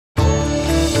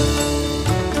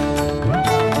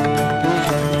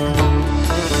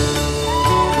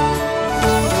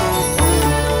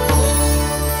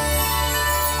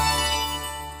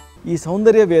ఈ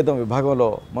సౌందర్య వేదం విభాగంలో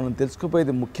మనం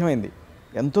తెలుసుకుపోయేది ముఖ్యమైనది,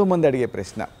 ఎంతోమంది అడిగే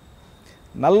ప్రశ్న,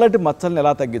 నల్లటి మచ్చల్ని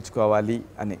ఎలా తగ్గించుకోవాలి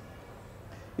అని.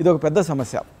 ఇది ఒక పెద్ద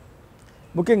సమస్య.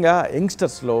 ముఖ్యంగా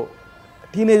యంగ్స్టర్స్లో,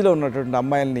 టీనేజ్లో ఉన్నటువంటి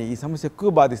అమ్మాయిల్ని ఈ సమస్య ఎక్కువ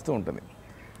బాధిస్తూ ఉంటుంది.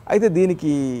 అయితే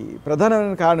దీనికి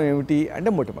ప్రధానమైన కారణం ఏమిటి అంటే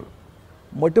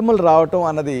మొటిమలు రావటం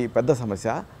అన్నది పెద్ద సమస్య.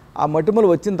 ఆ మొటిమలు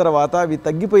వచ్చిన తర్వాత అవి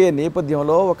తగ్గిపోయే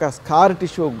నేపథ్యంలో ఒక స్కార్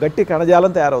టిష్యూ, గట్టి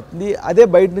కణజాలం తయారవుతుంది. అదే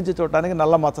బయట నుంచి చూడటానికి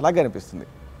నల్ల మచ్చలాగా కనిపిస్తుంది.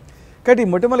 కాబట్టి ఈ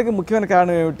మొటిమలకి ముఖ్యమైన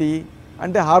కారణం ఏమిటి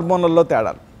అంటే హార్మోన్లలో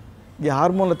తేడాలు. ఈ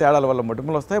హార్మోన్ల తేడాల వల్ల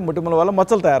మొటిమలు వస్తాయి, మొటిమల వల్ల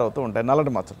మచ్చలు తయారవుతూ ఉంటాయి,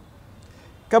 నల్లటి మచ్చలు.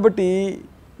 కాబట్టి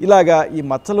ఇలాగా ఈ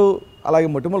మచ్చలు అలాగే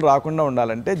మొటిమలు రాకుండా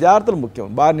ఉండాలంటే జాగ్రత్తలు ముఖ్యం.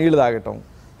 బాగా నీళ్లు తాగటం,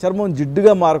 చర్మం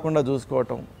జిడ్డుగా మారకుండా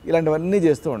చూసుకోవటం, ఇలాంటివన్నీ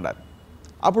చేస్తూ ఉండాలి.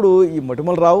 అప్పుడు ఈ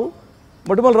మొటిమలు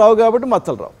రావు కాబట్టి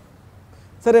మచ్చలు రావు.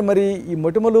 సరే, మరి ఈ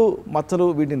మొటిమలు మచ్చలు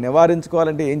వీటిని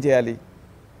నివారించుకోవాలంటే ఏం చేయాలి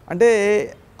అంటే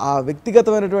ఆ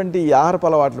వ్యక్తిగతమైనటువంటి ఆహారపు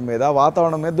అలవాట్ల మీద,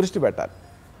 వాతావరణం మీద దృష్టి పెట్టాలి.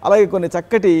 అలాగే కొన్ని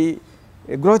చక్కటి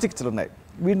గృహ చికిత్సలు ఉన్నాయి,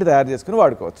 వీటిని తయారు చేసుకుని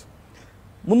వాడుకోవచ్చు.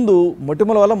 ముందు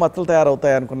మొటిమల వల్ల మచ్చలు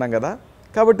తయారవుతాయి అనుకున్నాం కదా,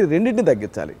 కాబట్టి రెండింటిని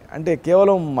తగ్గించాలి. అంటే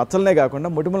కేవలం మచ్చలనే కాకుండా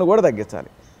మొటిమలు కూడా తగ్గించాలి.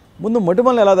 ముందు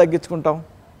మొటిమలను ఎలా తగ్గించుకుంటాం?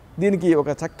 దీనికి ఒక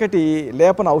చక్కటి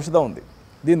లేపన ఔషధం ఉంది,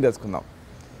 దీన్ని తెలుసుకుందాం.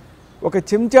 ఒక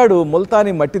చెంచాడు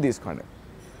ముల్తానీ మట్టి తీసుకోండి.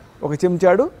 ఒక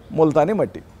చెంచాడు ముల్తానీ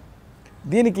మట్టి,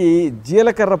 దీనికి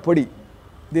జీలకర్ర పొడి,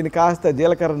 దీన్ని కాస్త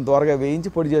జీలకర్రను దోరగా వేయించి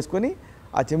పొడి చేసుకొని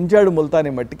ఆ చెంచాడు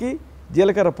ముల్తానీ మట్టికి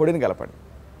జీలకర్ర పొడిని కలపండి.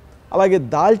 అలాగే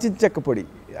దాల్చిన చెక్క పొడి,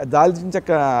 దాల్చిన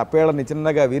చెక్క పేడని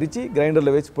చిన్నగా విరిచి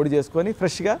గ్రైండర్లో వేసి పొడి చేసుకొని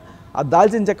ఫ్రెష్గా ఆ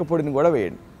దాల్చిన చెక్క పొడిని కూడా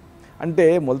వేయండి. అంటే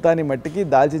ముల్తానీ మట్టికి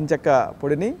దాల్చిన చెక్క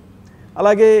పొడిని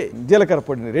అలాగే జీలకర్ర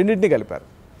పొడిని రెండింటినీ కలిపారు.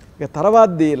 ఇక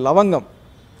తర్వాతది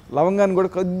లవంగాన్ని కూడా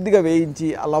కొద్దిగా వేయించి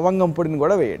ఆ లవంగం పొడిని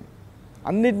కూడా వేయండి.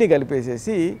 అన్నింటినీ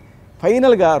కలిపేసేసి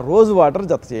ఫైనల్గా రోజ్ వాటర్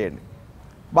జత చేయండి,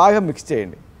 బాగా మిక్స్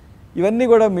చేయండి. ఇవన్నీ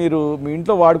కూడా మీరు మీ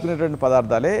ఇంట్లో వాడుకునేటువంటి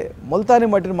పదార్థాలే. ముల్తానీ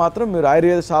మట్టిని మాత్రం మీరు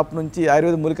ఆయుర్వేద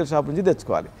మూలికల షాప్ నుంచి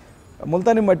తెచ్చుకోవాలి.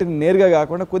 ముల్తానీ మట్టిని నేరుగా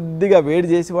కాకుండా కొద్దిగా వేడి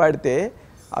చేసి వాడితే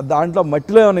దాంట్లో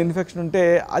మట్టిలో ఏమైనా ఇన్ఫెక్షన్ ఉంటే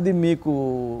అది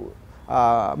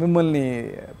మిమ్మల్ని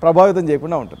ప్రభావితం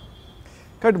చేయకుండా ఉంటుంది.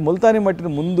 కాబట్టి ముల్తానీ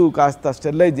మట్టిని ముందు కాస్త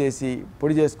స్టెరిలైజ్ చేసి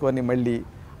పొడి చేసుకొని మళ్ళీ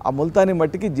ఆ ముల్తానీ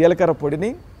మట్టికి జీలకర్ర పొడిని,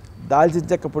 దాల్చిన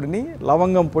చెక్క పొడిని,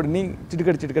 లవంగం పొడిని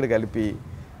చిటికడి కలిపి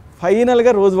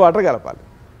ఫైనల్గా రోజ్ వాటర్ కలపాలి,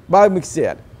 బాగా మిక్స్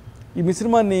చేయాలి. ఈ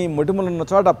మిశ్రమాన్ని మొటిమలు ఉన్న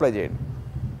చోట అప్లై చేయండి.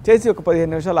 చేసి ఒక 15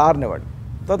 నిమిషాలు ఆరనివ్వండి.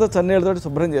 తర్వాత చన్నీళ్ళతోటి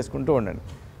శుభ్రం చేసుకుంటూ ఉండండి.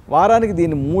 వారానికి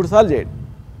దీన్ని 3 సార్లు చేయండి.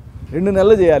 2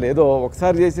 నెలలు చేయాలి. ఏదో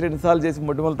ఒకసారి చేసి 2 సార్లు చేసి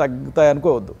మొటిమలు తగ్గుతాయి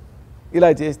అనుకోవద్దు.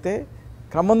 ఇలా చేస్తే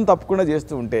క్రమం తప్పకుండా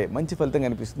చేస్తూ ఉంటే మంచి ఫలితం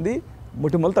కనిపిస్తుంది,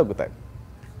 మొటిమలు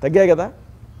తగ్గాయి కదా.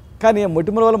 కానీ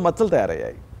మొటిమల వల్ల మచ్చలు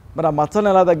తయారయ్యాయి. మరి ఆ మచ్చలను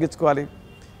ఎలా తగ్గించుకోవాలి?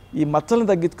 ఈ మచ్చలను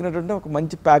తగ్గించుకునేటువంటి ఒక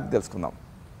మంచి ప్యాక్ తెలుసుకుందాం.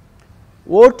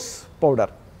 ఓట్స్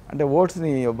పౌడర్, అంటే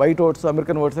ఓట్స్ని, వైట్ ఓట్స్,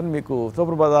 అమెరికన్ ఓట్స్ అని మీకు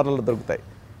సూపర్ బజార్లలో దొరుకుతాయి.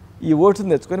 ఈ ఓట్స్ని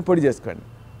తెచ్చుకొని పొడి చేసుకోండి.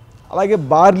 అలాగే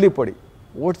బార్లీ పొడి,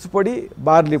 ఓట్స్ పొడి,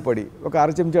 బార్లీ పొడి ఒక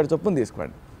 1/2 చెంచాడు చొప్పున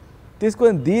తీసుకోండి.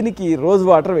 తీసుకొని దీనికి రోజ్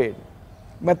వాటర్ వేయండి,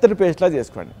 మెత్తటి పేస్ట్లా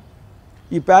చేసుకోండి.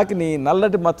 ఈ ప్యాక్ని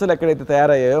నల్లటి మచ్చలు ఎక్కడైతే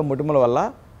తయారయ్యాయో మొటిమల వల్ల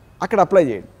అక్కడ అప్లై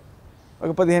చేయండి.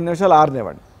 ఒక 15 నిమిషాలు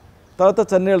ఆరనివ్వండి. తర్వాత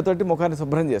చన్నీళ్ళతోటి ముఖాన్ని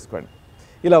శుభ్రం చేసుకోండి.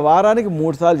 ఇలా వారానికి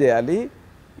 3 సార్లు చేయాలి.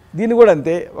 దీన్ని కూడా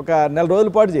అంతే, ఒక నెల రోజుల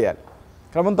పాటు చేయాలి,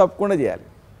 క్రమం తప్పకుండా చేయాలి.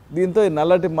 దీంతో ఈ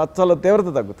నల్లటి మచ్చల తీవ్రత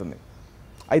తగ్గుతుంది.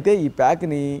 అయితే ఈ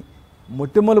ప్యాక్ని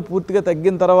మొటిమలు పూర్తిగా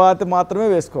తగ్గిన తర్వాత మాత్రమే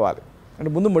వేసుకోవాలి. అంటే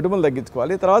ముందు మొటిమలు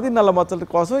తగ్గించుకోవాలి, తర్వాత ఈ నల్ల మచ్చల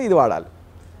కోసం ఇది వాడాలి.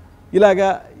 ఇలాగా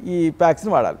ఈ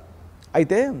ప్యాక్స్ని వాడాలి.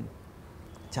 అయితే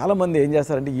చాలామంది ఏం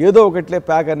చేస్తారంటే ఏదో ఒకట్లే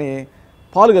ప్యాక్ అని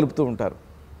పాలు కలుపుతూ ఉంటారు.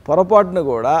 పొరపాటున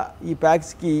కూడా ఈ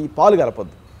ప్యాక్స్కి పాలు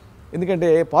కలపొద్దు. ఎందుకంటే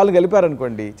పాలు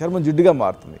కలిపారనుకోండి చర్మం జిడ్డుగా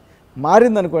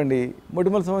మారిందనుకోండి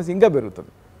మొటిమల సమస్య ఇంకా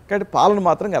పెరుగుతుంది. కాబట్టి పాలను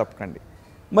మాత్రం కలపకండి.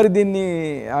 మరి దీన్ని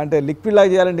అంటే లిక్విడ్ లాగా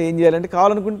చేయాలంటే ఏం చేయాలంటే,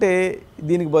 కావాలనుకుంటే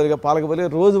దీనికి బదులుగా పాలకు బదులుగా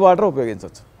రోజ్ వాటర్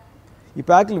ఉపయోగించవచ్చు. ఈ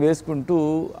ప్యాకులు వేసుకుంటూ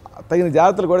తగిన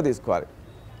జాగ్రత్తలు కూడా తీసుకోవాలి.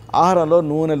 ఆహారంలో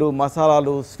నూనెలు,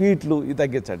 మసాలాలు, స్వీట్లు ఇవి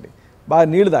తగ్గించండి. బాగా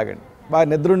నీళ్లు తాగండి, బాగా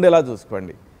నిద్ర ఉండేలా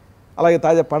చూసుకోండి. అలాగే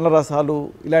తాజా పండ్ల రసాలు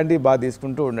ఇలాంటివి బాగా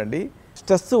తీసుకుంటూ ఉండండి.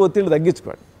 స్ట్రెస్, ఒత్తిడి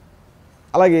తగ్గించుకోండి.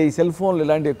 అలాగే ఈ సెల్ ఫోన్లు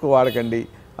ఇలాంటివి ఎక్కువ వాడకండి.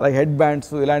 అలాగే హెడ్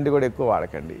బ్యాండ్స్ ఇలాంటివి కూడా ఎక్కువ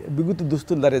వాడకండి. బిగుతు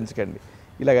దుస్తులు ధరించకండి.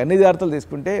 ఇలాగ అన్ని జాగ్రత్తలు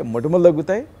తీసుకుంటే మొటిమలు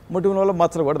తగ్గుతాయి, మొటిమల వల్ల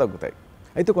మచ్చలు కూడా తగ్గుతాయి.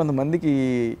 అయితే కొంతమందికి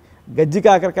గజ్జి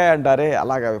కాకరకాయ అంటారే,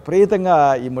 అలాగా విపరీతంగా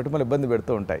ఈ మొటిమలు ఇబ్బంది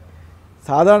పెడుతూ ఉంటాయి.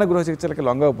 సాధారణ గృహ చికిత్సలకి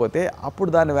లొంగకపోతే అప్పుడు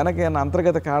దాని వెనక ఏమైనా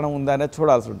అంతర్గత కారణం ఉందా అనేది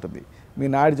చూడాల్సి ఉంటుంది. మీ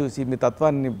నాడి చూసి, మీ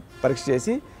తత్వాన్ని పరీక్ష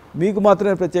చేసి మీకు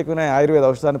మాత్రమే ప్రత్యేకమైన ఆయుర్వేద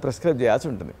ఔషధాన్ని ప్రిస్క్రైబ్ చేయాల్సి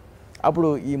ఉంటుంది. అప్పుడు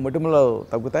ఈ మొటిమలు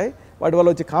తగ్గుతాయి, వాటి వల్ల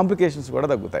వచ్చే కాంప్లికేషన్స్ కూడా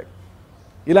తగ్గుతాయి.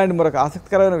 ఇలాంటి మరొక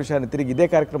ఆసక్తికరమైన విషయాన్ని తిరిగి ఇదే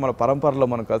కార్యక్రమాల పరంపరలో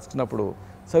మనం కలుసుకున్నప్పుడు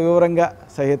సవివరంగా,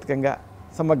 సహేతుకంగా,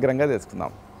 సమగ్రంగా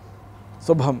తెలుసుకుందాం.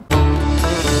 శుభం.